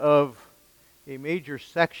of a major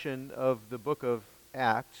section of the book of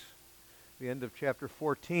Acts, the end of chapter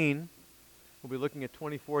 14. We'll be looking at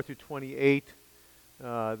 24 through 28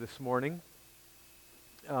 this morning.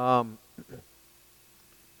 Starting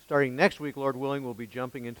next week, Lord willing, we'll be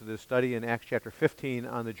jumping into the study in Acts chapter 15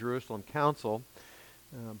 on the Jerusalem Council.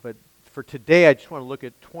 But for today, I just want to look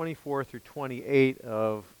at 24 through 28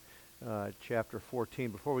 of chapter 14.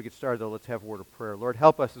 Before we get started, though, let's have a word of prayer. Lord,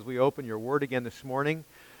 help us as we open your word again this morning,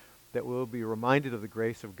 that we'll be reminded of the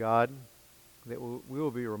grace of God, that we will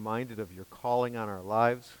be reminded of your calling on our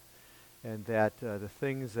lives, and that the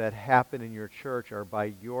things that happen in your church are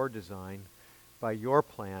by your design, by your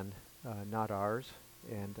plan, not ours.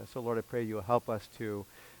 And so, Lord, I pray you'll help us to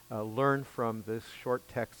learn from this short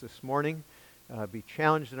text this morning, be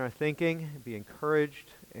challenged in our thinking, be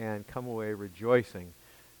encouraged, and come away rejoicing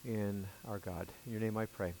in our God. In your name I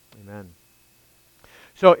pray. Amen.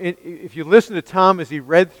 So if you listen to Tom as he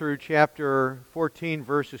read through chapter 14,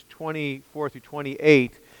 verses 24 through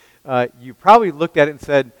 28, you probably looked at it and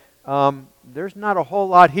said, there's not a whole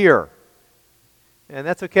lot here. And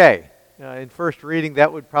that's okay. In first reading,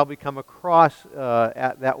 that would probably come across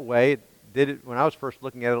that way. It did it when I was first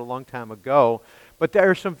looking at it a long time ago. But there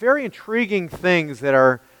are some very intriguing things that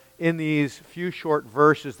are in these few short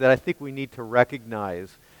verses that I think we need to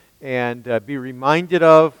recognize and be reminded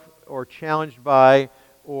of or challenged by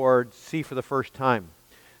or see for the first time.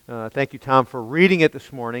 Thank you, Tom, for reading it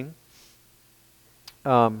this morning.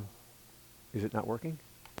 Is it not working?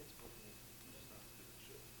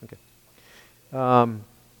 Okay.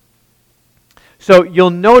 So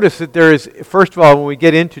you'll notice that there is, first of all, when we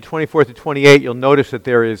get into 24 to 28, you'll notice that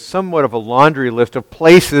there is somewhat of a laundry list of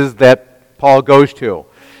places that Paul goes to.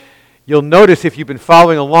 You'll notice, if you've been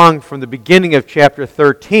following along from the beginning of chapter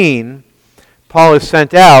 13, Paul is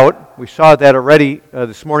sent out. We saw that already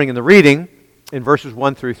this morning in the reading, in verses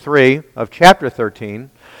 1 through 3 of chapter 13.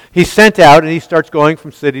 He's sent out, and he starts going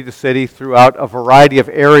from city to city throughout a variety of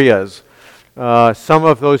areas. Some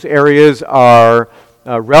of those areas are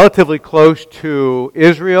relatively close to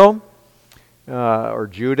Israel, or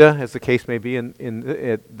Judah, as the case may be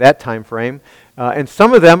at that time frame. And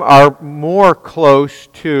some of them are more close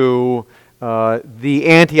to the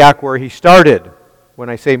Antioch where he started. When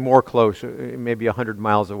I say more close, maybe 100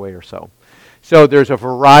 miles away or so. So there's a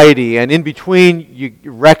variety, and in between you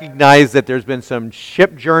recognize that there's been some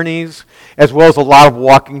ship journeys as well as a lot of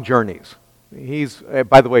walking journeys. He's,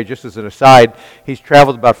 by the way, just as an aside, he's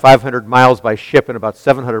traveled about 500 miles by ship and about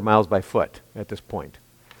 700 miles by foot at this point.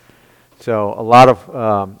 So a lot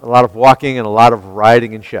of walking and a lot of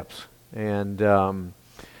riding in ships. And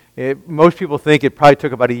most people think it probably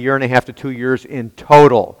took about 1.5 to 2 years in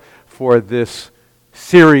total for this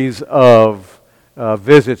series of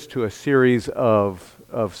visits to a series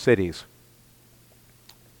of cities.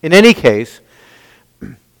 In any case,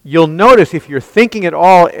 you'll notice, if you're thinking at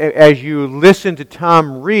all as you listen to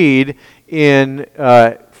Tom read in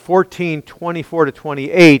 14:24 to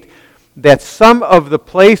 28, that some of the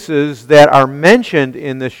places that are mentioned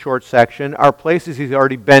in this short section are places he's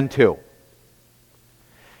already been to.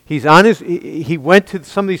 He went to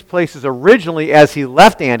some of these places originally as he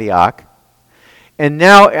left Antioch, and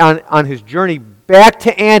now on his journey back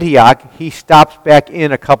to Antioch, he stops back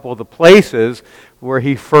in a couple of the places where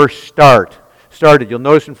he first started. You'll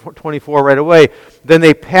notice in 24 right away. Then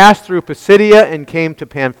they passed through Pisidia and came to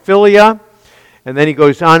Pamphylia. And then he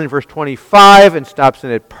goes on in verse 25 and stops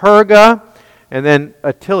in at Perga. And then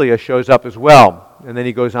Attalia shows up as well. And then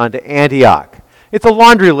he goes on to Antioch. It's a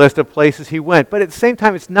laundry list of places he went. But at the same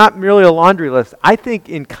time, it's not merely a laundry list. I think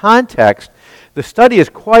in context, the study is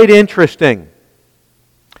quite interesting.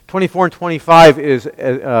 24 and 25 is,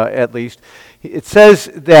 at least, it says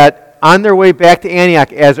that on their way back to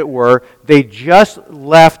Antioch, as it were, they just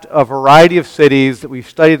left a variety of cities that we've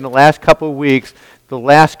studied in the last couple of weeks. The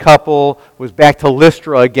last couple was back to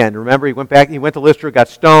Lystra again. Remember, he went to Lystra, got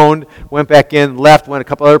stoned, went back in, left, went a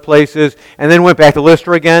couple other places, and then went back to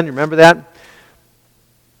Lystra again. Remember that?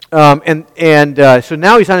 So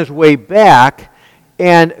now he's on his way back.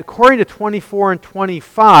 And according to 24 and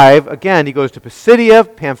 25, again, he goes to Pisidia,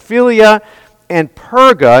 Pamphylia, and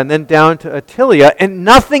Perga, and then down to Attalia, and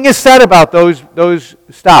nothing is said about those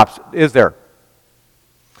stops, is there?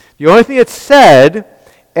 The only thing that's said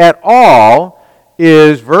at all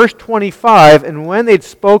is verse 25, and when they'd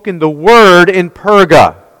spoken the word in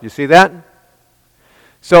Perga. You see that?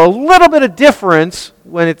 So a little bit of difference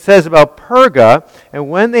when it says about Perga, and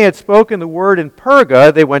when they had spoken the word in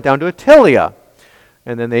Perga, they went down to Attalia.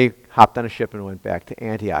 And then they hopped on a ship and went back to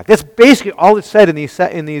Antioch. That's basically all that's said in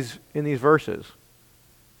these verses.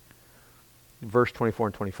 Verse 24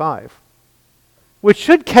 and 25. which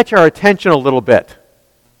should catch our attention a little bit.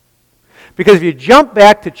 Because if you jump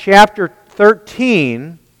back to chapter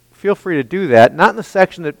 13, feel free to do that. Not in the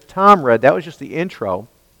section that Tom read. That was just the intro.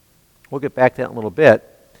 We'll get back to that in a little bit.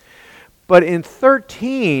 But in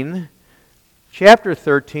 13, chapter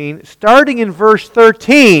 13, starting in verse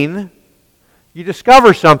 13, you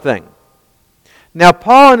discover something. Now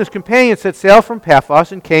Paul and his companions set sail from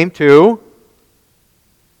Paphos and came to,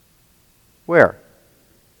 where?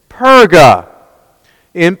 Perga,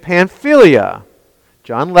 in Pamphylia.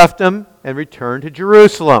 John left them and returned to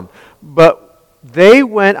Jerusalem. But they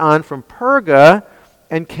went on from Perga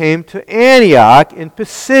and came to Antioch in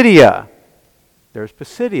Pisidia. There's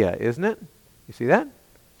Pisidia, isn't it? You see that?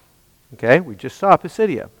 Okay, we just saw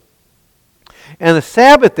Pisidia. And the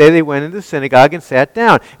Sabbath day they went into the synagogue and sat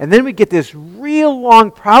down. And then we get this real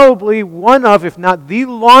long, probably one of, if not the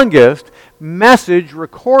longest, message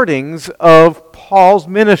recordings of Paul's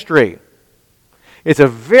ministry. It's a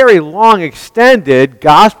very long, extended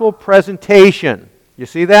gospel presentation. You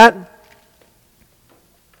see that?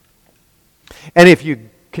 And if you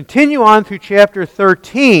continue on through chapter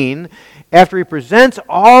 13, after he presents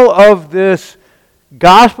all of this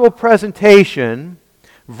gospel presentation,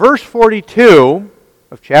 verse 42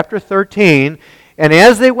 of chapter 13, and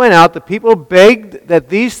as they went out, the people begged that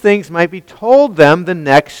these things might be told them the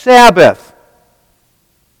next Sabbath.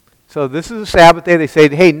 So this is a Sabbath day. They say,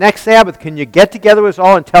 hey, next Sabbath, can you get together with us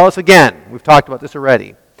all and tell us again? We've talked about this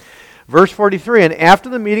already. Verse 43, and after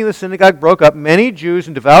the meeting, the synagogue broke up. Many Jews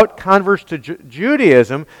and devout converts to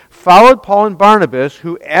Judaism followed Paul and Barnabas,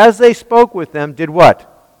 who, as they spoke with them, did what?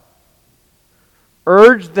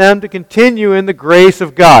 Urged them to continue in the grace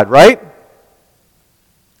of God, right?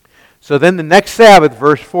 So then the next Sabbath,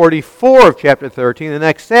 verse 44 of chapter 13, the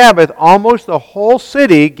next Sabbath, almost the whole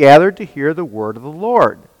city gathered to hear the word of the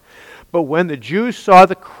Lord. But when the Jews saw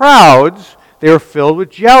the crowds, they were filled with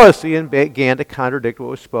jealousy and began to contradict what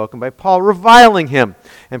was spoken by Paul, reviling him.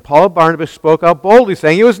 And Paul and Barnabas spoke out boldly,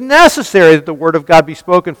 saying, it was necessary that the word of God be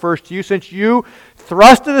spoken first to you, since you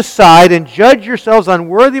thrust it aside and judge yourselves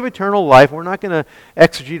unworthy of eternal life. We're not going to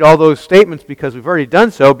exegete all those statements because we've already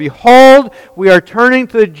done so. Behold, we are turning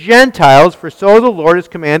to the Gentiles, for so the Lord has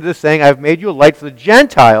commanded us, saying, I have made you a light for the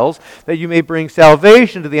Gentiles, that you may bring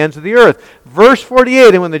salvation to the ends of the earth. Verse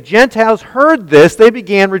 48, and when the Gentiles heard this, they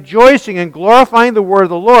began rejoicing and glorifying the word of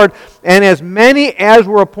the Lord, and as many as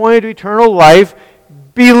were appointed to eternal life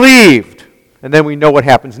believed. And then we know what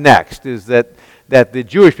happens next, is that the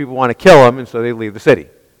Jewish people want to kill him, and so they leave the city.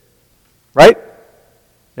 Right?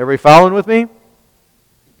 Everybody following with me?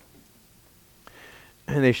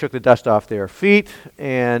 And they shook the dust off their feet,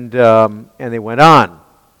 and they went on.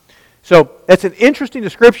 So that's an interesting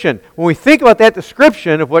description. When we think about that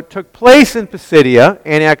description of what took place in Pisidia,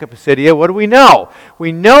 Antioch of Pisidia, what do we know?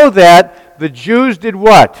 We know that the Jews did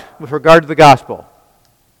what with regard to the gospel?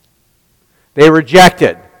 They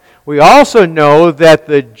rejected. We also know that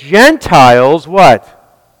the Gentiles,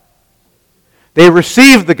 what? They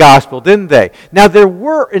received the gospel, didn't they? Now, there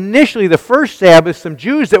were initially, the first Sabbath, some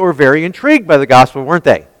Jews that were very intrigued by the gospel, weren't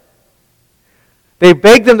they? They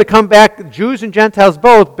begged them to come back, Jews and Gentiles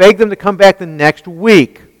both, begged them to come back the next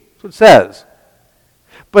week. That's what it says.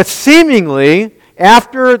 But seemingly,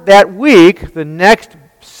 after that week, the next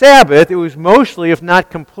Sabbath, it was mostly, if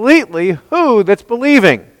not completely, who that's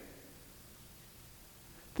believing?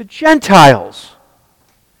 The Gentiles.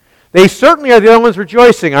 They certainly are the only ones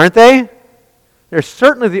rejoicing, aren't they? They're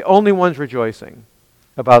certainly the only ones rejoicing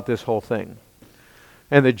about this whole thing.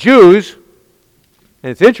 And the Jews,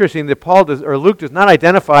 and it's interesting that Luke does not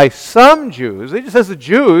identify some Jews. He just says the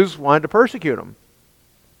Jews wanted to persecute him.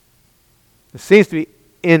 It seems to be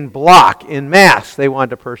in block, in mass, they wanted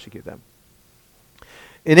to persecute them.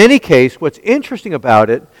 In any case, what's interesting about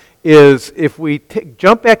it is if we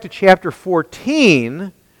jump back to chapter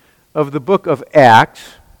 14 of the book of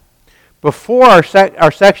Acts, before our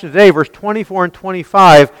section today, verse 24 and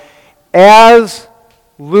 25, as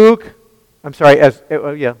Luke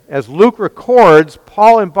records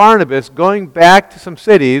Paul and Barnabas going back to some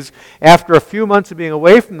cities after a few months of being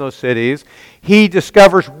away from those cities, he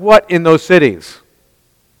discovers what in those cities?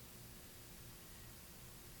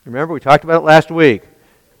 Remember, we talked about it last week.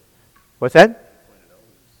 What's that?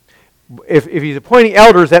 If he's appointing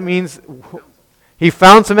elders, that means he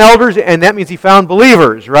found some elders, and that means he found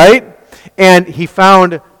believers, right? And he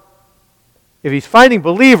found, if he's finding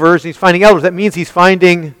believers, he's finding elders, that means he's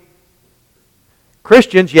finding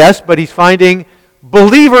Christians, yes, but he's finding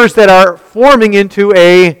believers that are forming into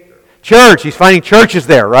a church. He's finding churches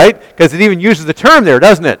there, right? Because it even uses the term there,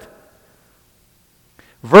 doesn't it?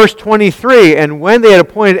 Verse 23, and when they had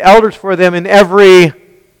appointed elders for them in every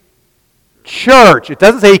church. It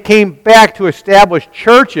doesn't say he came back to establish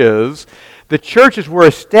churches. The churches were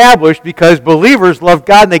established because believers loved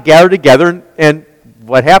God and they gathered together, and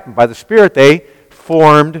what happened? By the Spirit, they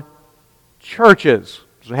formed churches.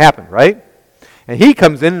 That's what happened, right? And he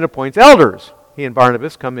comes in and appoints elders. He and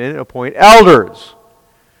Barnabas come in and appoint elders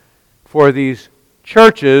for these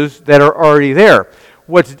churches that are already there.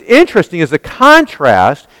 What's interesting is the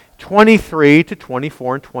contrast, 23 to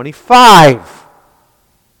 24 and 25.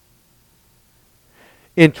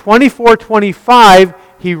 In 24:25,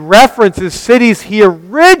 he references cities he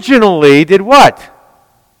originally did what?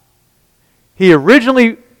 He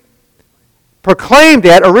originally proclaimed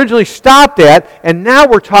at, originally stopped at, and now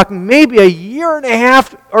we're talking maybe a year and a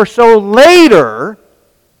half or so later,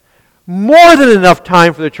 more than enough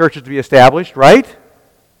time for the churches to be established, right?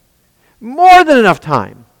 More than enough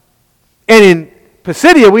time. And in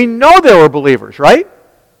Pisidia, we know there were believers, right?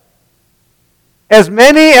 As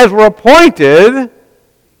many as were appointed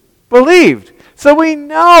believed. So we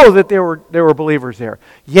know that there were believers there.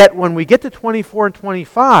 Yet when we get to 24 and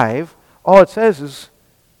 25, all it says is,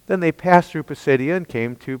 then they passed through Pisidia and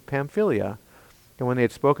came to Pamphylia. And when they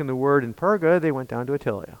had spoken the word in Perga, they went down to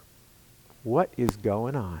Attalia. What is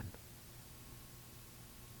going on?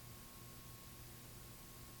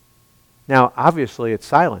 Now, obviously, it's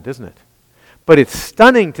silent, isn't it? But it's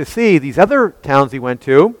stunning to see these other towns he went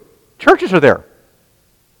to, churches are there.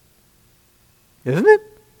 Isn't it?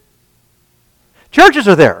 Churches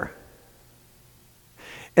are there.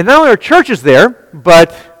 And not only are churches there,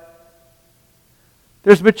 but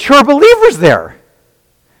there's mature believers there.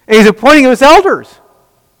 And he's appointing them as elders.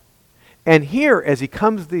 And here, as he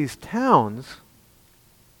comes to these towns,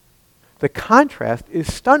 the contrast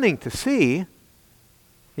is stunning to see. In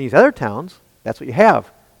these other towns, that's what you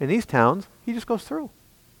have. In these towns, he just goes through.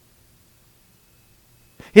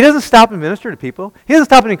 He doesn't stop and minister to people. He doesn't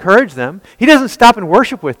stop and encourage them. He doesn't stop and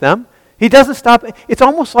worship with them. He doesn't stop. It's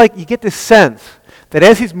almost like you get this sense that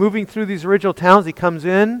as he's moving through these original towns, he comes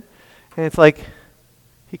in, and it's like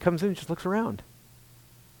he comes in and just looks around.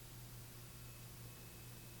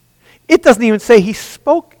 It doesn't even say he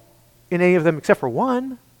spoke in any of them except for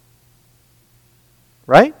one.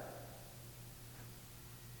 Right?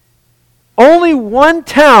 Only one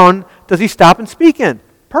town does he stop and speak in,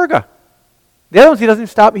 Perga. The other ones he doesn't even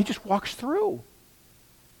stop, he just walks through.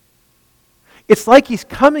 It's like he's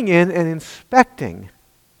coming in and inspecting.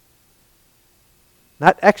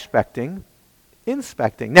 Not expecting,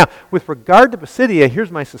 inspecting. Now, with regard to Pisidia,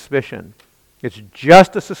 here's my suspicion. It's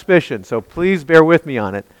just a suspicion, so please bear with me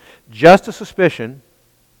on it. Just a suspicion.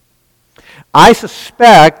 I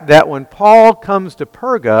suspect that when Paul comes to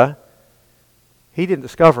Perga, he didn't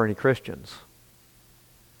discover any Christians.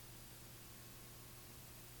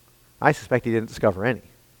 I suspect he didn't discover any.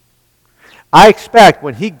 I expect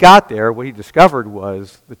when he got there, what he discovered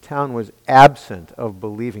was the town was absent of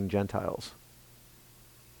believing Gentiles.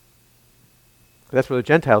 That's where the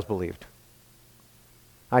Gentiles believed.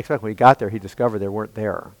 I expect when he got there, he discovered they weren't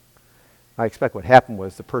there. I expect what happened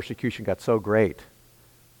was the persecution got so great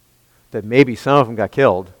that maybe some of them got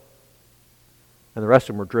killed and the rest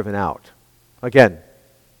of them were driven out. Again,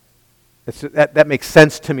 that makes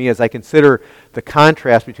sense to me as I consider the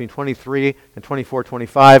contrast between 23 and 24,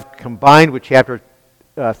 25, combined with chapter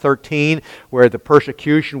 13, where the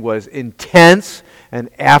persecution was intense, and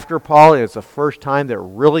after Paul, it was the first time that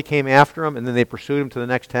really came after him, and then they pursued him to the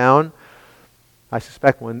next town. I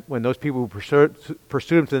suspect when those people who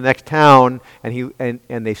pursued him to the next town, and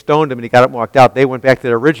they stoned him, and he got up and walked out, they went back to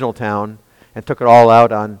their original town and took it all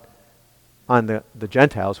out on the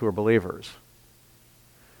Gentiles who were believers.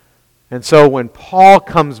 And so when Paul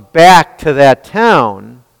comes back to that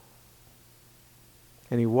town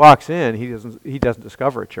and he walks in, he doesn't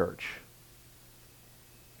discover a church.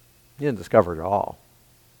 He didn't discover it at all.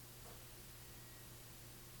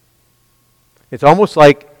 It's almost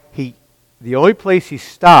like the only place he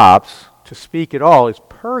stops to speak at all is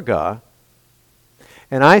Perga.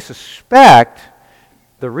 And I suspect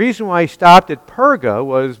the reason why he stopped at Perga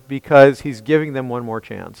was because he's giving them one more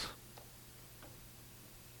chance.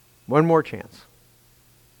 One more chance.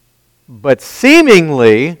 But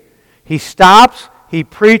seemingly, he stops, he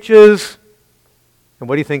preaches, and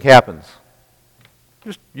what do you think happens?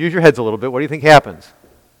 Just use your heads a little bit. What do you think happens?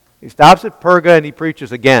 He stops at Perga and he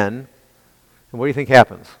preaches again, and what do you think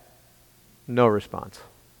happens? No response.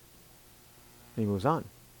 And he moves on.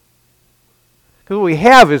 Because what we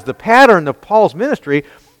have is the pattern of Paul's ministry.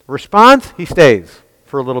 Response, he stays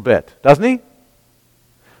for a little bit, doesn't he?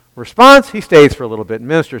 Response, he stays for a little bit and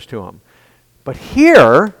ministers to them. But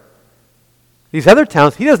here, these other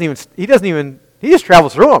towns, he just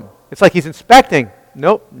travels through them. It's like he's inspecting.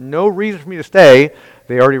 nope, no reason for me to stay.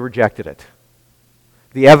 They already rejected it.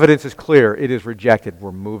 The evidence is clear. It is rejected.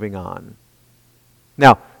 We're moving on.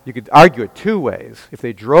 Now, you could argue it two ways. If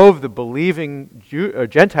they drove the believing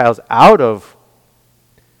Gentiles out of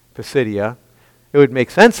Pisidia, it would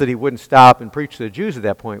make sense that he wouldn't stop and preach to the Jews at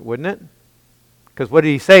that point, wouldn't it? Because what did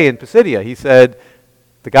he say in Pisidia? He said,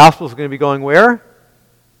 the gospel is going to be going where?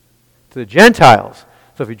 To the Gentiles.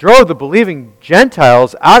 So if he drove the believing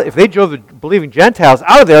Gentiles out, if they drove the believing Gentiles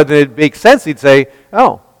out of there, then it makes sense. He'd say,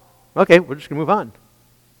 oh, okay, we're just going to move on.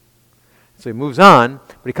 So he moves on.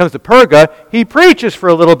 When he comes to Perga, he preaches for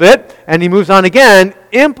a little bit, and he moves on again.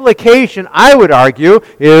 Implication, I would argue,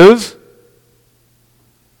 is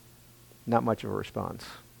not much of a response.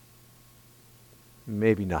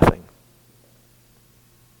 Maybe nothing.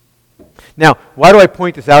 Now, why do I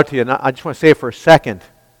point this out to you? And I just want to say it for a second,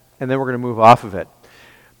 and then we're going to move off of it,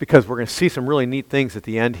 because we're going to see some really neat things at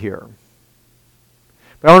the end here.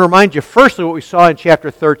 But I want to remind you, firstly, what we saw in chapter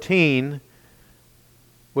 13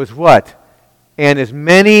 was what? And as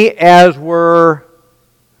many as were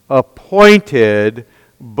appointed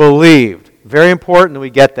believed. Very important that we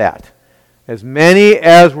get that. As many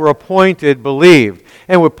as were appointed believed.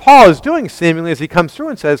 And what Paul is doing seemingly is he comes through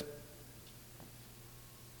and says,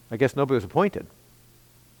 I guess nobody was appointed.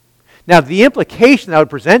 Now, the implication I would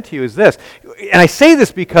present to you is this, and I say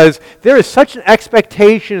this because there is such an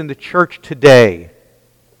expectation in the church today.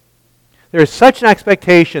 There is such an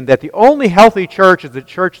expectation that the only healthy church is the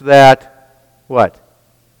church that, what?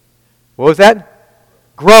 What was that?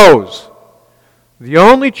 Grows. The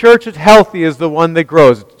only church that's healthy is the one that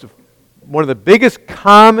grows. It's one of the biggest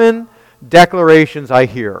common declarations I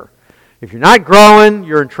hear. If you're not growing,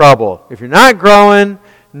 you're in trouble. If you're not growing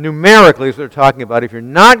numerically, is what they're talking about. If you're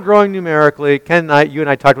not growing numerically, Ken and I, you and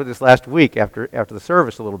I talked about this last week after the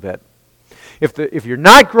service a little bit. If you're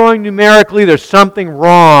not growing numerically, there's something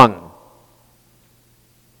wrong.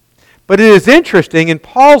 But it is interesting, in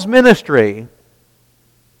Paul's ministry,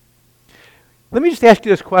 let me just ask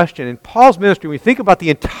you this question. In Paul's ministry, when we think about the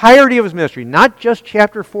entirety of his ministry, not just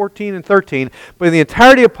chapter 14 and 13, but in the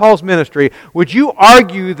entirety of Paul's ministry, would you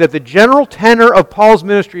argue that the general tenor of Paul's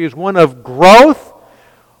ministry is one of growth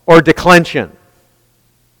or declension?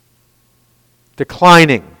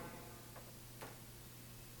 Declining.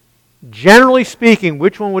 Generally speaking,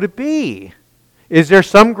 which one would it be? Is there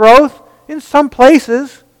some growth? In some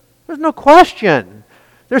places, there's no question.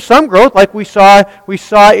 There's some growth, like we saw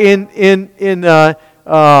in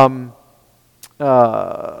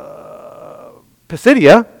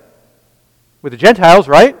Pisidia with the Gentiles,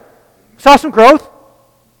 right? We saw some growth.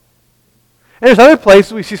 And there's other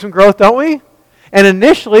places we see some growth, don't we? And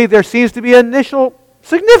initially, there seems to be initial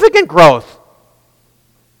significant growth.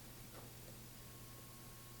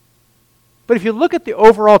 But if you look at the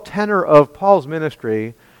overall tenor of Paul's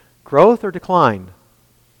ministry, growth or decline?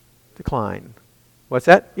 Decline. What's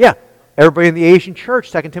that? Yeah. Everybody in the Asian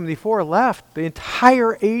church, 2 Timothy 4, left. The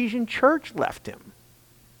entire Asian church left him.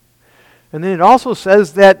 And then it also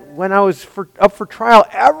says that when I was up for trial,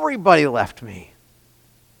 everybody left me.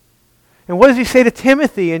 And what does he say to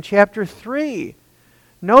Timothy in chapter 3?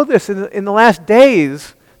 Know this, in the last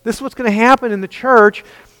days, this is what's going to happen in the church,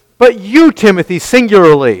 but you, Timothy,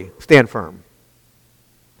 singularly, stand firm.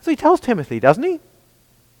 So he tells Timothy, doesn't he?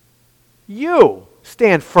 You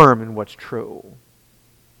stand firm in what's true.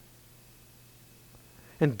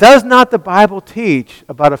 And does not the Bible teach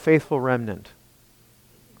about a faithful remnant?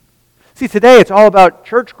 See, today it's all about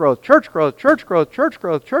church growth, church growth, church growth, church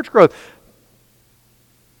growth, church growth.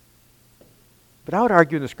 But I would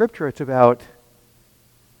argue in the Scripture it's about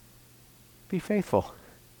be faithful.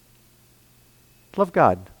 Love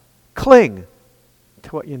God. Cling to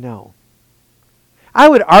what you know. I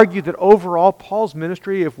would argue that overall Paul's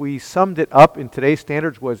ministry, if we summed it up in today's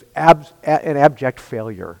standards, was an abject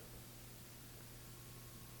failure.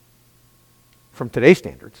 From today's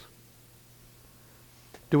standards.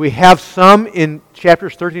 Do we have some in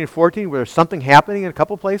chapters 13 and 14 where there's something happening in a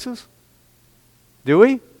couple places? Do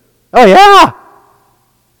we? Oh, yeah!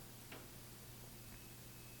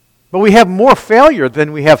 But we have more failure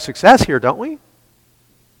than we have success here, don't we?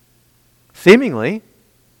 Seemingly.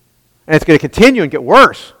 And it's going to continue and get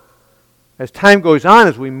worse. As time goes on,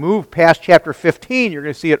 as we move past chapter 15, you're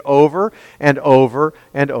going to see it over and over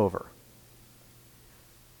and over.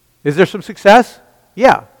 Is there some success?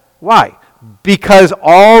 Yeah. Why? Because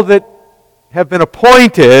all that have been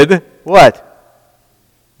appointed, what?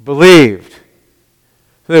 Believed.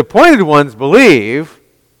 So the appointed ones believe.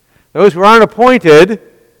 Those who aren't appointed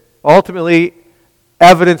ultimately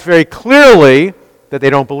evidence very clearly that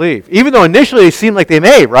they don't believe. Even though initially they seem like they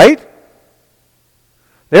may, right?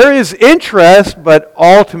 There is interest, but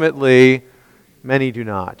ultimately, many do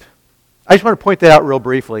not. I just want to point that out real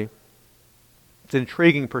briefly. It's an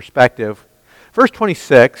intriguing perspective. Verse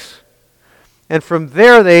 26, and from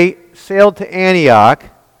there they sailed to Antioch,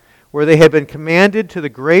 where they had been commanded to the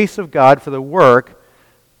grace of God for the work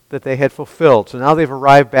that they had fulfilled. So now they've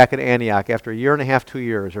arrived back at Antioch. After a year and a half, 2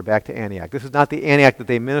 years, they're back to Antioch. This is not the Antioch that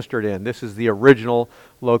they ministered in. This is the original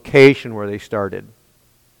location where they started.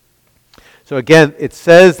 So again, it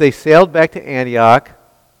says they sailed back to Antioch,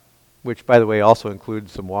 which, by the way, also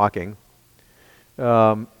includes some walking.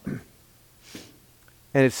 And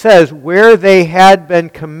it says, where they had been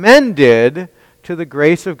commended to the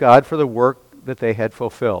grace of God for the work that they had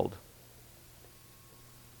fulfilled.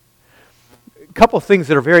 A couple of things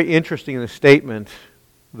that are very interesting in the statement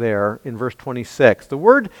there in verse 26. The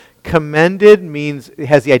word commended means, it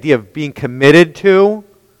has the idea of being committed to.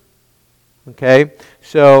 Okay?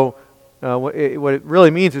 So, what it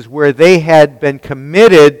really means is where they had been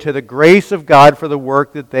committed to the grace of God for the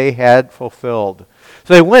work that they had fulfilled.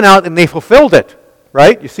 So they went out and they fulfilled it,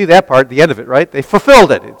 right? You see that part at the end of it, right? They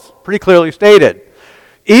fulfilled it. It's pretty clearly stated.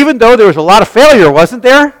 Even though there was a lot of failure, wasn't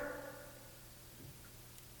there?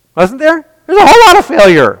 Wasn't there? There's a whole lot of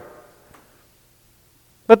failure.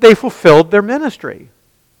 But they fulfilled their ministry.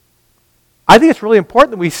 I think it's really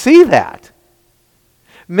important that we see that.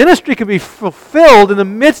 Ministry can be fulfilled in the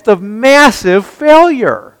midst of massive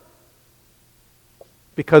failure.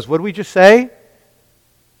 Because what did we just say?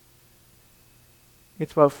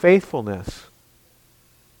 It's about faithfulness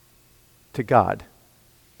to God.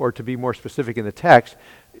 Or to be more specific in the text,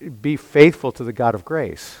 be faithful to the God of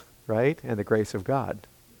grace, right? And the grace of God.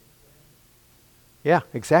 Yeah,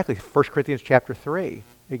 exactly. 1 Corinthians chapter 3.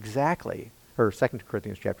 Exactly. Or 2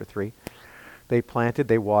 Corinthians chapter 3. They planted,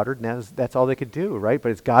 they watered, and that's all they could do, right?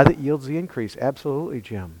 But it's God that yields the increase. Absolutely,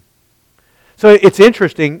 Jim. So it's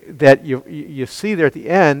interesting that you see there at the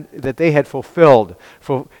end that they had fulfilled,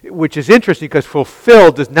 which is interesting because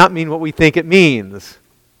fulfilled does not mean what we think it means.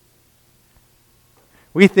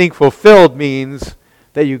 We think fulfilled means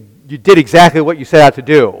that you did exactly what you set out to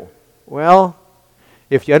do. Well,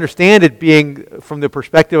 if you understand it being from the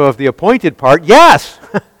perspective of the appointed part, yes.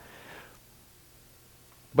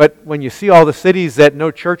 But when you see all the cities that no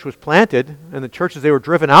church was planted, and the churches they were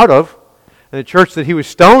driven out of, and the church that he was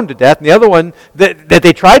stoned to death, and the other one that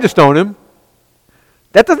they tried to stone him,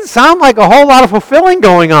 that doesn't sound like a whole lot of fulfilling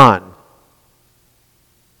going on.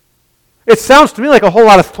 It sounds to me like a whole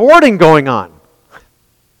lot of thwarting going on.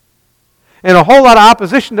 And a whole lot of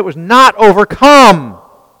opposition that was not overcome.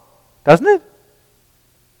 Doesn't it?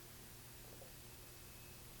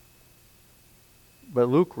 But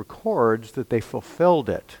Luke records that they fulfilled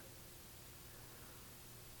it.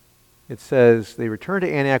 It says, they returned to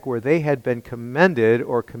Antioch where they had been commended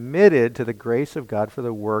or committed to the grace of God for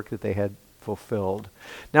the work that they had fulfilled.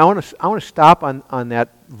 Now I want to stop on that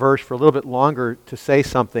verse for a little bit longer to say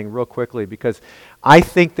something real quickly, because I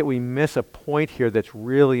think that we miss a point here that's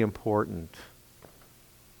really important.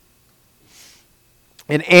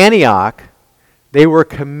 In Antioch, they were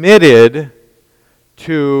committed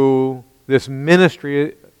to this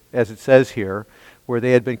ministry, as it says here, where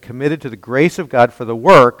they had been committed to the grace of God for the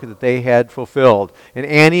work that they had fulfilled. In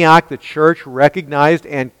Antioch, the church recognized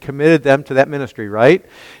and committed them to that ministry, right?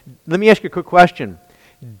 Let me ask you a quick question.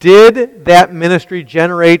 Did that ministry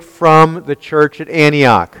generate from the church at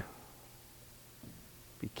Antioch?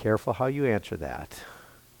 Be careful how you answer that.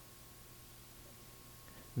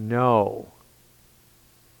 No.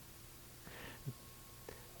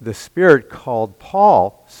 The Spirit called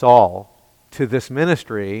Saul, to this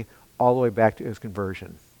ministry all the way back to his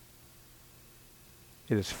conversion.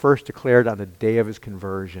 It is first declared on the day of his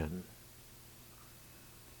conversion.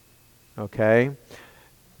 Okay?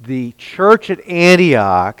 The church at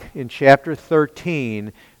Antioch in chapter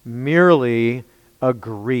 13 merely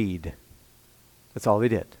agreed. That's all they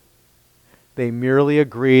did. They merely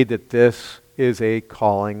agreed that this is a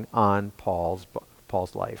calling on Paul's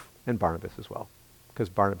life, and Barnabas as well, because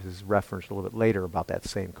Barnabas is referenced a little bit later about that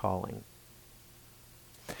same calling.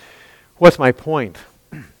 What's my point?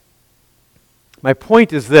 My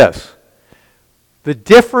point is this. The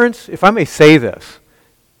difference, if I may say this,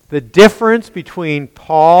 the difference between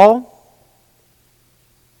Paul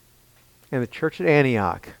and the church at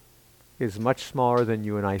Antioch is much smaller than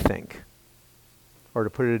you and I think. Or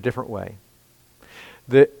to put it a different way.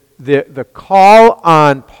 The call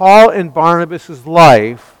on Paul and Barnabas'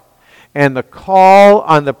 life and the call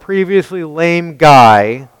on the previously lame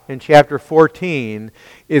guy in chapter 14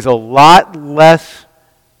 is a lot less,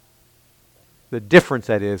 the difference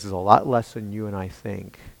that is a lot less than you and I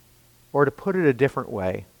think. Or to put it a different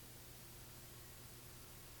way,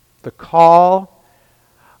 The call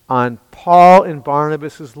on Paul and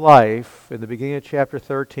Barnabas' life in the beginning of chapter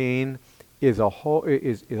 13 is a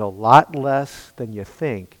lot less than you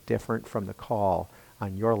think different from the call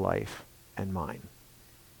on your life and mine.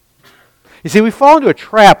 You see, we fall into a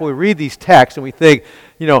trap when we read these texts and we think,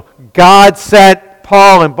 God sent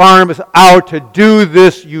Paul and Barnabas out to do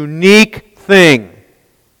this unique thing.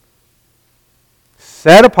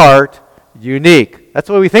 Set apart, unique. That's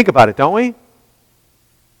the way we think about it, don't we?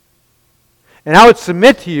 And I would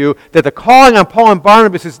submit to you that the calling on Paul and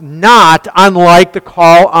Barnabas is not unlike the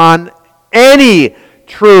call on any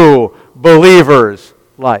true believer's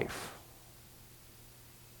life.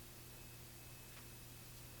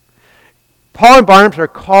 Paul and Barnabas are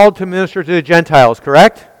called to minister to the Gentiles,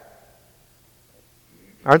 correct?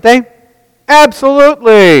 Aren't they?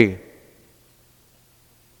 Absolutely.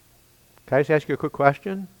 Can I just ask you a quick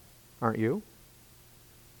question? Aren't you?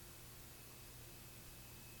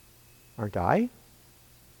 Aren't I?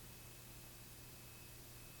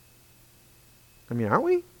 Aren't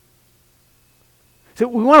we? So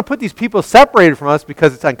we want to put these people separated from us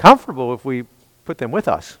because it's uncomfortable if we put them with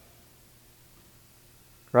us.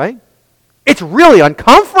 Right? It's really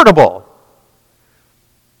uncomfortable.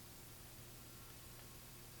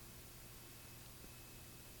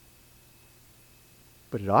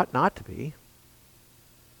 But it ought not to be.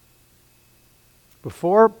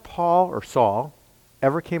 Before Paul or Saul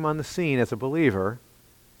ever came on the scene as a believer,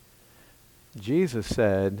 Jesus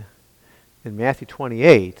said in Matthew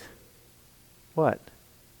 28, what?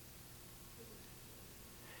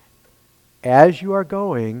 As you are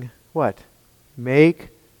going, what? Make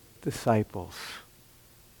disciples.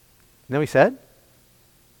 Isn't that what he said?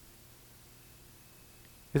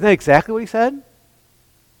 Isn't that exactly what he said?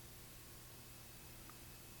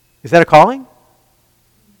 Is that a calling?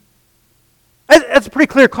 That's a pretty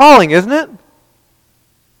clear calling, isn't it?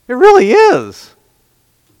 It really is.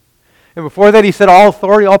 And before that he said, all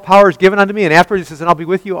authority, all power is given unto me. And afterwards he says, and I'll be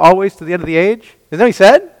with you always to the end of the age. Isn't that what he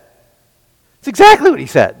said? It's exactly what he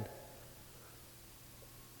said.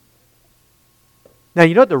 Now,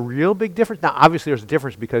 you know what the real big difference? Now, obviously there's a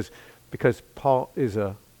difference because Paul is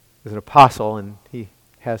an apostle and he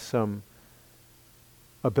has some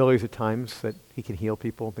abilities at times that he can heal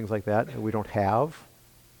people and things like that we don't have.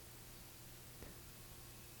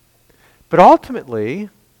 But ultimately,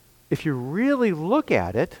 if you really look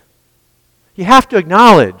at it, you have to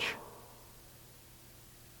acknowledge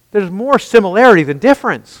there's more similarity than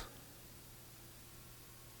difference.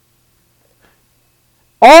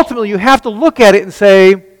 Ultimately, you have to look at it and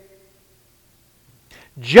say,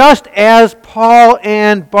 just as Paul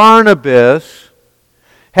and Barnabas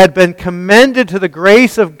had been commended to the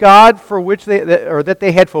grace of God for which that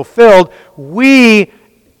they had fulfilled,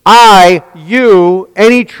 you,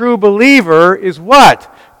 any true believer is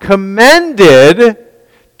what? Commended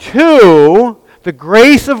to the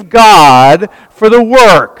grace of God for the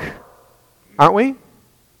work. Aren't we?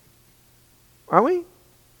 Aren't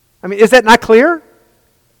we? Is that not clear?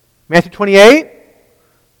 Matthew 28.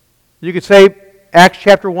 You could say Acts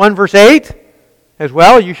chapter 1, verse 8 as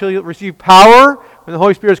well. You shall receive power when the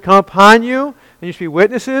Holy Spirit has come upon you, and you shall be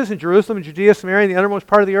witnesses in Jerusalem and Judea, Samaria, and the uttermost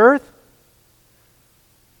part of the earth.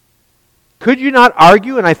 Could you not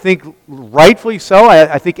argue, and I think rightfully so,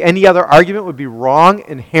 I think any other argument would be wrong,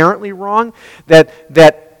 inherently wrong,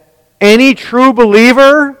 that any true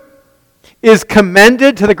believer is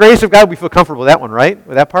commended to the grace of God? We feel comfortable with that one, right?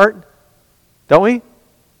 With that part? Don't we?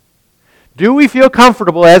 Do we feel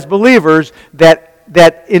comfortable as believers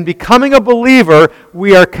that in becoming a believer,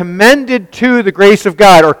 we are commended to the grace of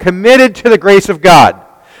God or committed to the grace of God?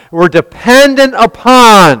 We're dependent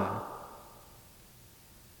upon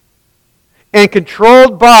and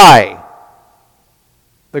controlled by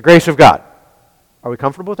the grace of God. Are we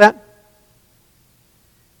comfortable with that?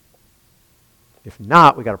 If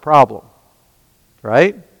not, we got a problem.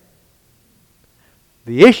 Right?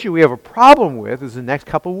 The issue we have a problem with is the next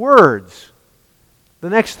couple words. The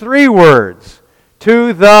next three words.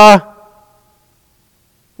 To the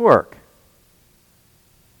work.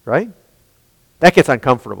 Right? That gets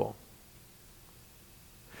uncomfortable.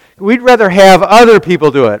 We'd rather have other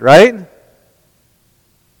people do it, right?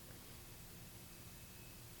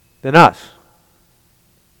 Than us.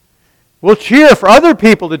 We'll cheer for other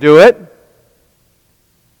people to do it,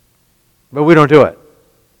 but we don't do it.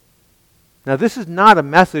 Now, this is not a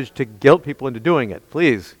message to guilt people into doing it.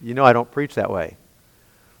 Please, I don't preach that way.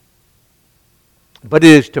 But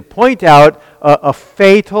it is to point out a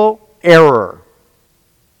fatal error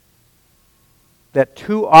that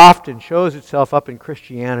too often shows itself up in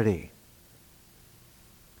Christianity.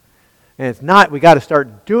 And it's not, we got to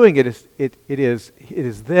start doing it. It is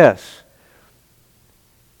this.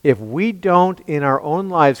 If we don't in our own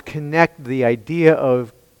lives connect the idea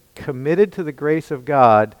of committed to the grace of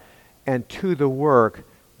God and to the work,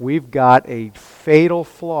 we've got a fatal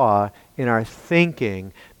flaw in our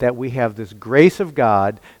thinking that we have this grace of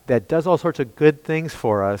God that does all sorts of good things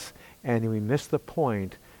for us, and we miss the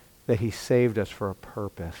point that He saved us for a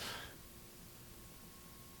purpose.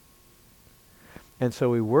 And so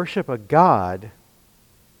we worship a God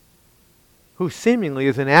who seemingly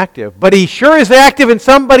is inactive, but He sure is active in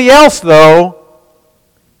somebody else, though.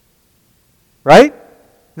 Right?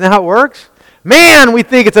 Isn't that how it works? Man, we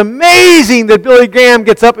think it's amazing that Billy Graham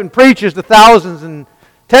gets up and preaches to thousands and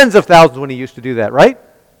tens of thousands when he used to do that, right?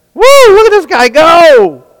 Woo, look at this guy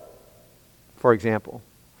go! For example.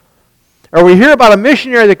 Or we hear about a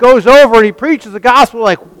missionary that goes over and he preaches the gospel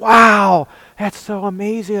like, wow, that's so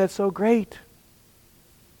amazing, that's so great.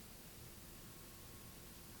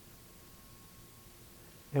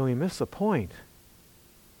 And we miss the point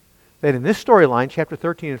that in this storyline, chapter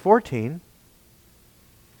 13 and 14,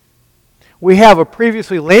 we have a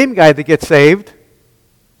previously lame guy that gets saved.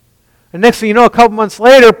 And next thing you know, a couple months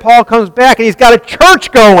later, Paul comes back and he's got a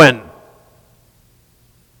church going.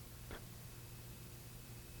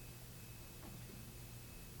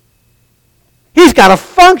 He's got a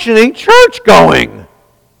functioning church going.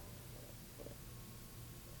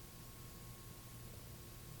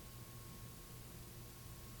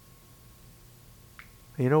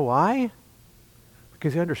 You know why?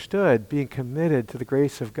 Because he understood being committed to the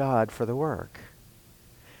grace of God for the work.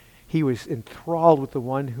 He was enthralled with the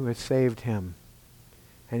one who had saved him.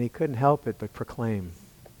 And he couldn't help it but proclaim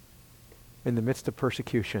in the midst of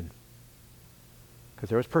persecution. Because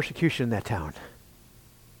there was persecution in that town.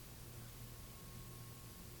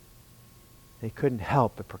 He couldn't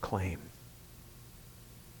help but proclaim.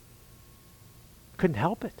 Couldn't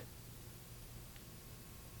help it.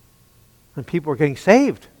 And people were getting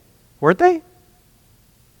saved, weren't they?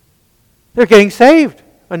 They're getting saved.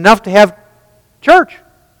 Enough to have church.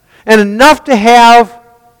 And enough to have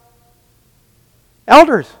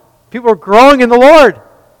elders. People are growing in the Lord.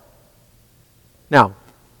 Now, it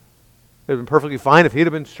would have been perfectly fine if he'd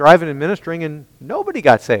have been striving and ministering and nobody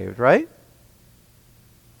got saved, right?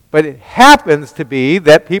 But it happens to be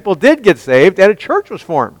that people did get saved and a church was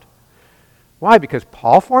formed. Why? Because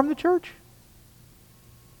Paul formed the church?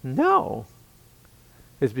 No.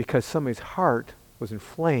 It's because somebody's heart was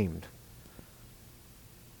inflamed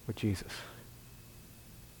with Jesus.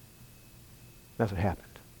 That's what happened.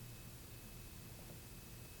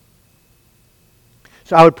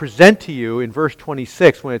 So I would present to you in verse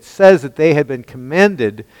 26, when it says that they had been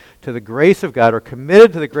commended to the grace of God, or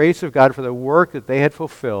committed to the grace of God for the work that they had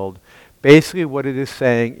fulfilled, basically what it is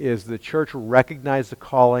saying is the church recognized the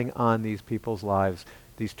calling on these people's lives,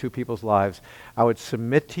 these two people's lives. I would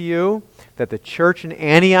submit to you that the church in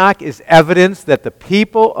Antioch is evidence that the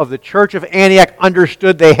people of the church of Antioch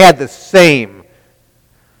understood they had the same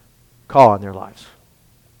call on their lives.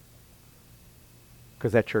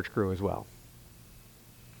 Because that church grew as well.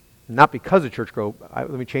 Not because the church grew, let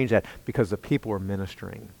me change that, because the people were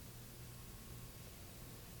ministering.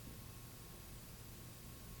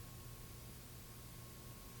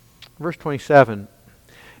 Verse 27,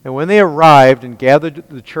 and when they arrived and gathered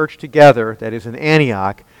the church together, that is in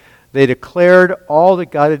Antioch, they declared all that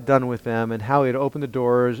God had done with them and how he had opened the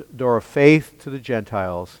door of faith to the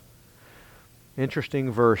Gentiles. Interesting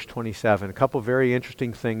verse 27. A couple very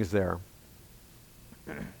interesting things there.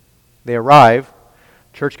 They arrive,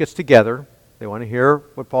 church gets together, they want to hear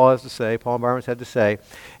what Paul has to say, Paul and Barnabas had to say,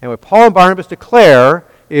 and what Paul and Barnabas declare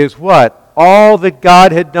is what? All that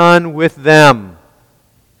God had done with them.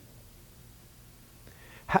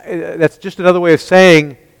 That's just another way of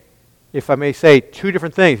saying, if I may say, two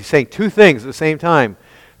different things. He's saying two things at the same time.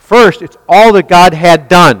 First, it's all that God had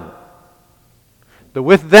done. The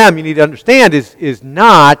with them, you need to understand, is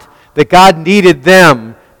not that God needed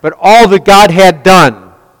them, but all that God had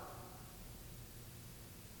done.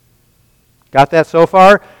 Got that so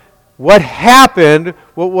far? What happened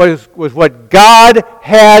was what God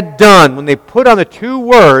had done. When they put on the two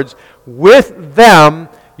words, with them,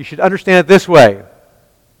 you should understand it this way.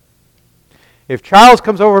 If Charles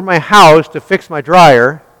comes over to my house to fix my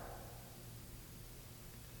dryer,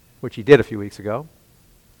 which he did a few weeks ago,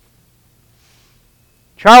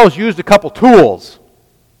 Charles used a couple tools,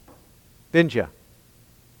 didn't you?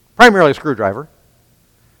 Primarily a screwdriver.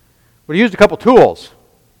 But he used a couple tools.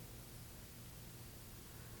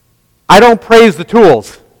 I don't praise the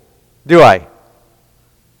tools, do I?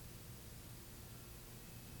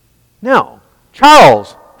 No.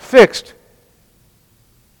 Charles fixed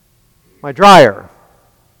my dryer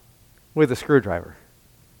with a screwdriver.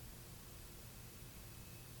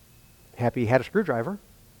 Happy he had a screwdriver.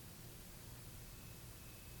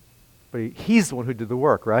 But he's the one who did the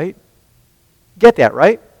work, right? Get that,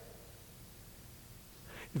 right?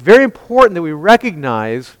 It's very important that we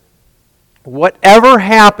recognize whatever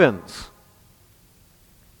happens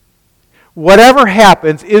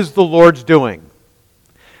is the Lord's doing.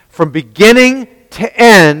 From beginning to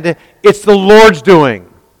end, it's the Lord's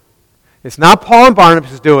doing. It's not Paul and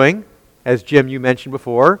Barnabas' doing, as Jim, you mentioned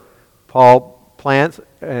before. Paul plants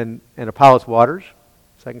and Apollos waters.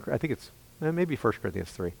 I think it's maybe 1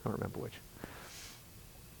 Corinthians 3. I don't remember which.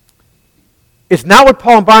 It's not what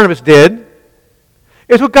Paul and Barnabas did.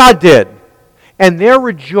 It's what God did. And they're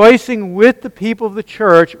rejoicing with the people of the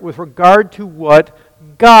church with regard to what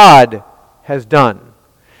God has done.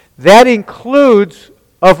 That includes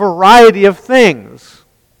a variety of things.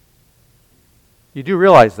 You do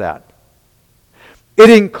realize that. It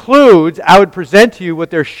includes, I would present to you what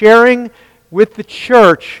they're sharing with the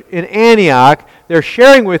church in Antioch. They're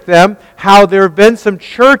sharing with them how there have been some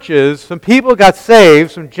churches, some people got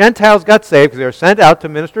saved, some Gentiles got saved because they were sent out to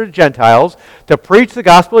minister to Gentiles, to preach the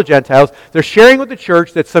gospel to Gentiles. They're sharing with the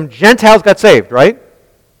church that some Gentiles got saved, right?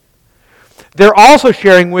 They're also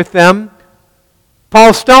sharing with them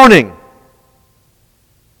Paul's stoning.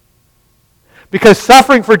 Because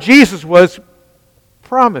suffering for Jesus was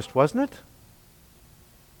promised, wasn't it?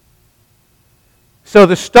 So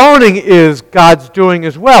the stoning is God's doing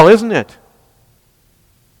as well, isn't it?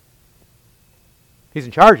 He's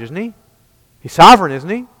in charge, isn't he? He's sovereign, isn't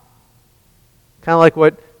he? Kind of like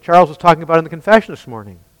what Charles was talking about in the confession this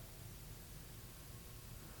morning.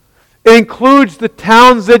 It includes the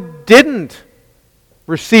towns that didn't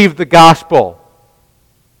receive the gospel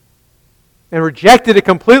and rejected it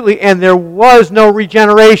completely, and there was no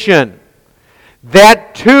regeneration.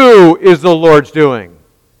 That too is the Lord's doing.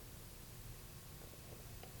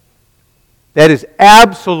 That is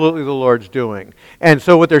absolutely the Lord's doing. And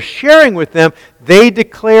so what they're sharing with them, they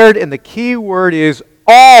declared, and the key word is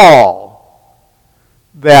all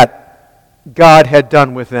that God had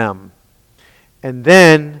done with them. And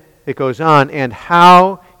then it goes on, and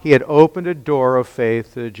how he had opened a door of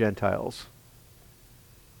faith to the Gentiles.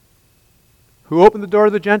 Who opened the door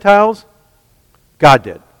to the Gentiles? God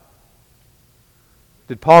did.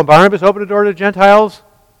 Did Paul and Barnabas open the door to the Gentiles?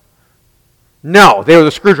 No, they were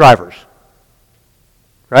the screwdrivers.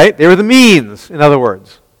 Right? They were the means, in other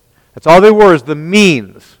words. That's all they were, is the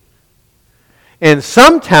means. In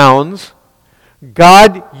some towns,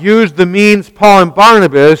 God used the means, Paul and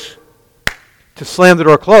Barnabas, to slam the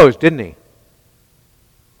door closed, didn't he?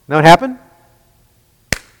 Know what happened?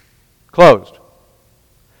 Closed.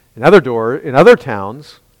 In other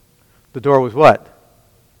towns, the door was what?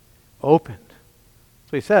 Opened.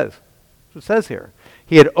 That's what he says. That's what it says here.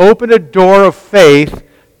 He had opened a door of faith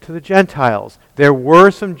to the Gentiles. There were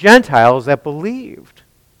some Gentiles that believed,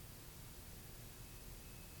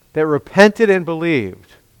 that repented and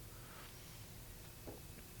believed.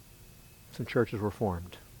 Some churches were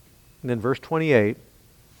formed. And then verse 28,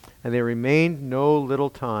 and they remained no little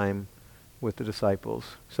time with the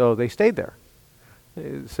disciples. So they stayed there.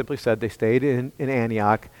 It simply said they stayed in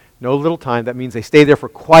Antioch no little time. That means they stayed there for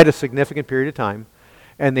quite a significant period of time.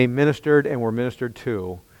 And they ministered and were ministered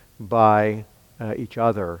to by each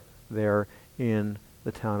other there in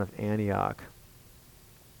the town of Antioch.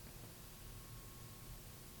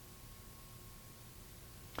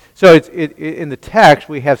 So in the text,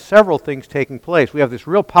 we have several things taking place. We have this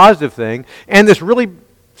real positive thing and this really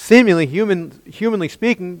seemingly, humanly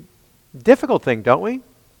speaking, difficult thing, don't we?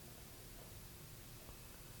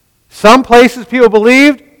 Some places people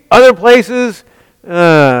believed, other places,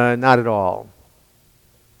 not at all.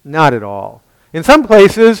 Not at all. In some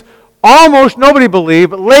places, almost nobody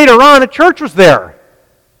believed, but later on a church was there.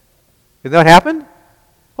 Did that happen?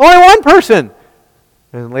 Only one person.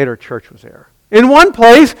 And then later a church was there. In one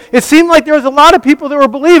place, it seemed like there was a lot of people that were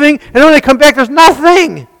believing, and then when they come back, there's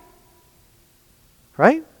nothing.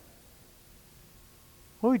 Right?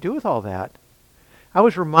 What do we do with all that? I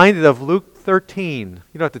was reminded of Luke 13.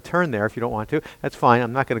 You don't have to turn there if you don't want to. That's fine.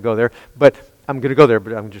 I'm not going to go there. But I'm going to go there,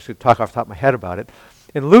 but I'm just going to talk off the top of my head about it.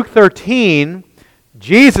 In Luke 13,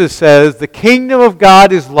 Jesus says, the kingdom of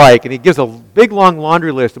God is like, and he gives a big long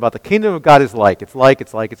laundry list about the kingdom of God is like. It's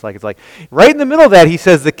like. Right in the middle of that, he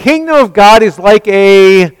says, the kingdom of God is like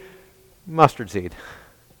a mustard seed.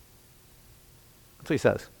 That's what he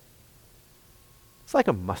says. It's like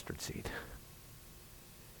a mustard seed.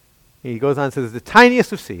 He goes on and says, the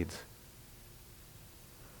tiniest of seeds.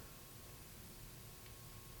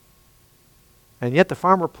 And yet the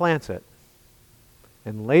farmer plants it.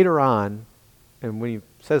 And later on, and when he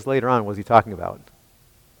says later on, what's he talking about?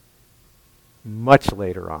 Much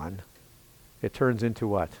later on, it turns into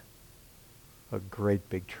what? A great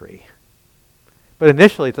big tree. But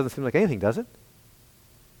initially, it doesn't seem like anything, does it?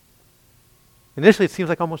 Initially, it seems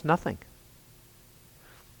like almost nothing.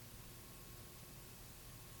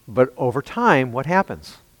 But over time, what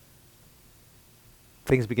happens?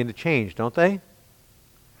 Things begin to change, don't they?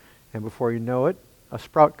 And before you know it, a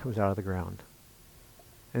sprout comes out of the ground.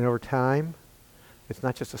 And over time, it's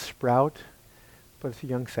not just a sprout, but it's a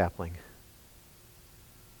young sapling.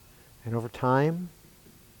 And over time,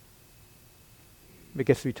 it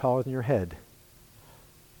gets to be taller than your head.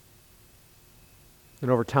 And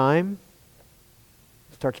over time,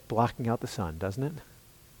 it starts blocking out the sun, doesn't it? You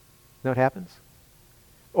know what happens?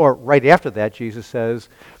 Or right after that, Jesus says,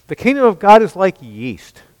 the kingdom of God is like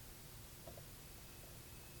yeast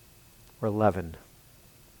or leaven.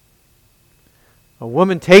 A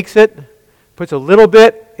woman takes it, puts a little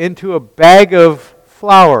bit into a bag of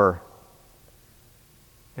flour,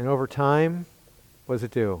 and over time, what does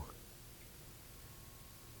it do?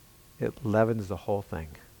 It leavens the whole thing.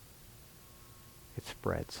 It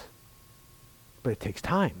spreads. But it takes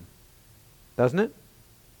time, doesn't it?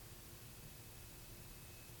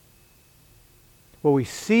 What we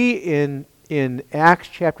see in Acts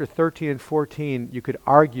chapter 13 and 14, you could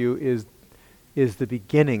argue, is the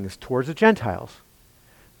beginnings towards the Gentiles.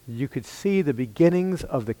 You could see the beginnings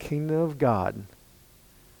of the kingdom of God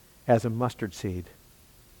as a mustard seed,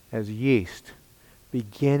 as yeast,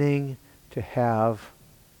 beginning to have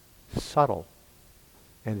subtle,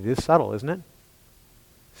 and it is subtle, isn't it?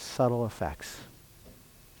 Subtle effects.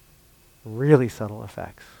 Really subtle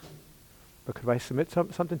effects. But could I submit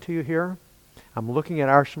something to you here? I'm looking at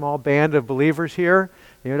our small band of believers here.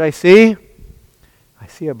 You know what I see? I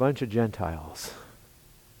see a bunch of Gentiles.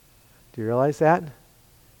 Do you realize that?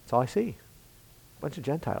 That's all I see. A bunch of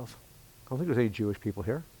Gentiles. I don't think there's any Jewish people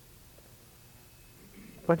here.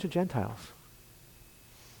 A bunch of Gentiles.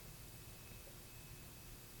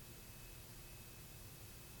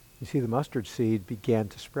 You see, the mustard seed began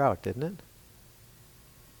to sprout, didn't it?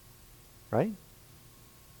 Right?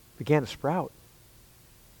 Began to sprout.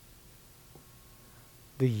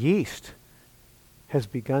 The yeast has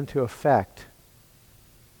begun to affect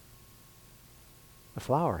the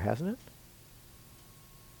flour, hasn't it?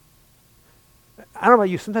 I don't know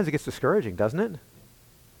about you, sometimes it gets discouraging, doesn't it?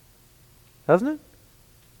 Doesn't it?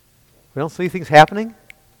 We don't see things happening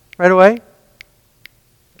right away. It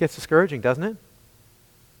gets discouraging, doesn't it?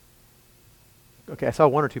 Okay, I saw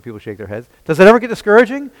one or two people shake their heads. Does it ever get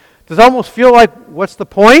discouraging? Does it almost feel like, what's the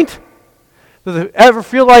point? Does it ever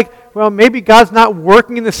feel like, well, maybe God's not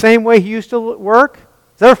working in the same way he used to work?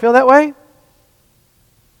 Does it ever feel that way?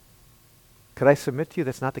 Could I submit to you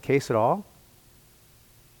that's not the case at all?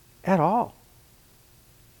 At all.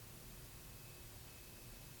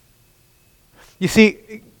 You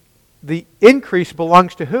see, the increase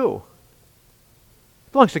belongs to who?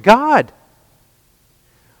 It belongs to God.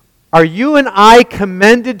 Are you and I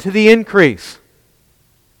commended to the increase?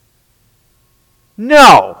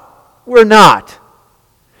 No, we're not.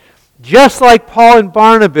 Just like Paul and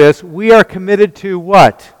Barnabas, we are committed to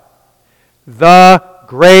what? The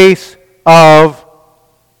grace of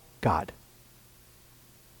God.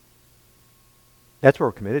 That's what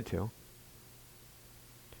we're committed to.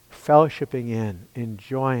 Fellowshipping in,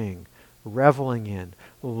 enjoying, reveling in,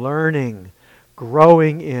 learning,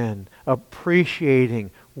 growing in,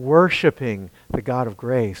 appreciating, worshiping the God of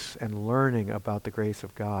grace, and learning about the grace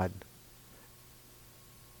of God.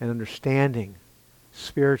 And understanding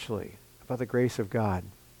spiritually about the grace of God.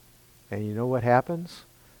 And you know what happens?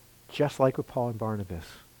 Just like with Paul and Barnabas,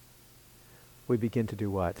 we begin to do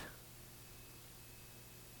what?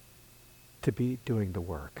 To be doing the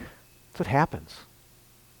work. That's what happens.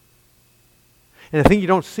 And the thing you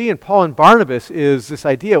don't see in Paul and Barnabas is this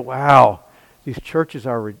idea, wow, these churches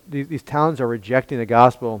are, these towns are rejecting the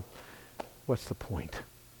gospel. What's the point?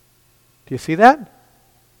 Do you see that?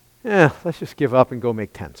 Let's just give up and go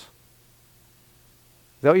make tents. Is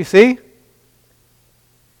that what you see?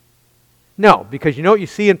 No, because you know what you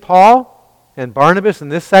see in Paul and Barnabas in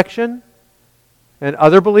this section? And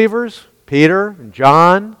other believers, Peter and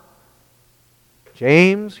John,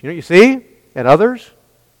 James, you know what you see? And others,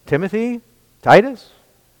 Timothy, Titus,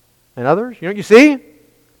 and others, you know what you see?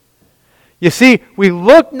 You see, we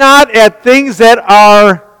look not at things that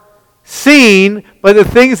are seen, but the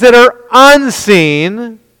things that are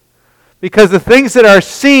unseen, because the things that are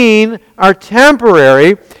seen are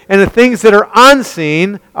temporary, and the things that are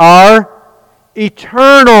unseen are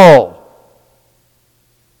eternal.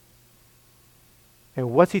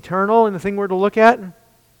 And what's eternal in the thing we're to look at?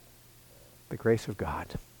 The grace of God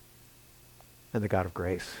and the God of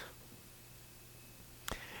grace.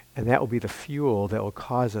 And that will be the fuel that will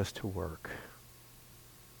cause us to work.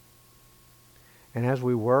 And as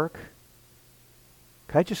we work,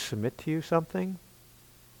 can I just submit to you something?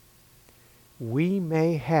 We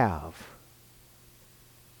may have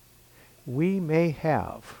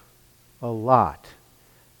a lot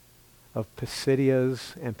of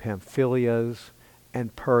Pisidias and Pamphylias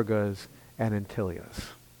and Pergas and Antilias.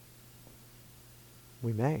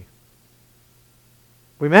 We may.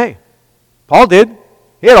 We may. Paul did.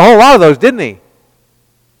 He had a whole lot of those, didn't he?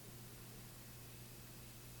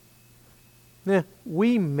 Yeah,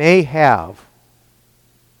 we may have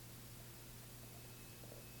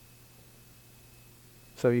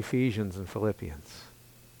some Ephesians and Philippians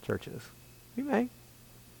churches. We may.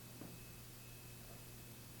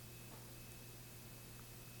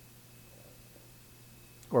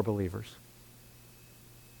 Or believers.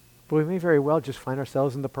 But we may very well just find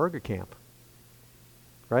ourselves in the Perga camp.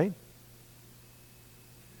 Right?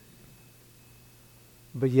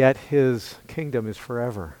 But yet his kingdom is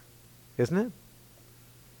forever. Isn't it?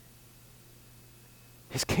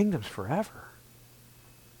 His kingdom's forever.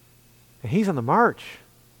 And he's on the march.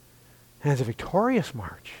 And it's a victorious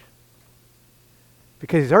march.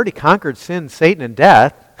 Because he's already conquered sin, Satan, and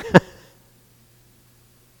death.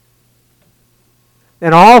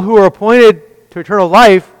 And all who are appointed to eternal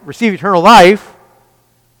life receive eternal life.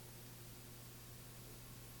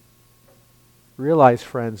 Realize,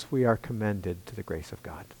 friends, we are commended to the grace of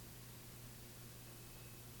God.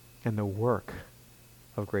 And the work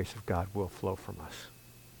of grace of God will flow from us.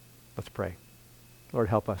 Let's pray. Lord,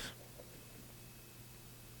 help us.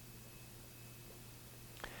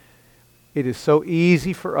 It is so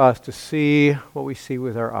easy for us to see what we see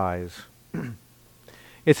with our eyes.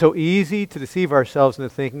 It's so easy to deceive ourselves into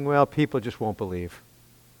thinking, well, people just won't believe.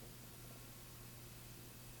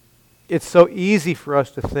 It's so easy for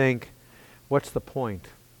us to think, what's the point?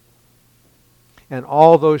 And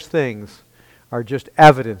all those things are just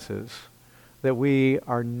evidences that we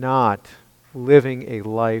are not living a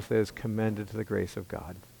life that is commended to the grace of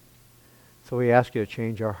God. So we ask you to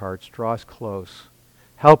change our hearts, draw us close.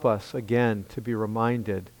 Help us again to be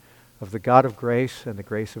reminded of the God of grace and the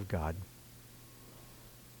grace of God.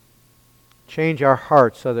 Change our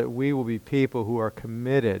hearts so that we will be people who are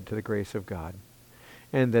committed to the grace of God.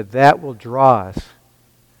 And that will draw us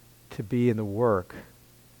to be in the work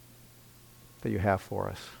that you have for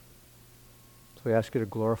us. So we ask you to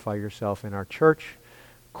glorify yourself in our church,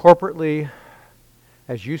 corporately,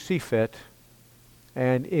 as you see fit,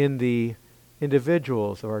 and in the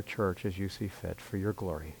individuals of our church as you see fit, for your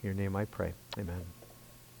glory. In your name I pray. Amen.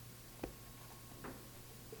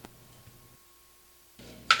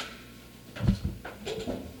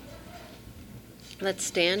 Let's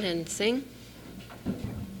stand and sing.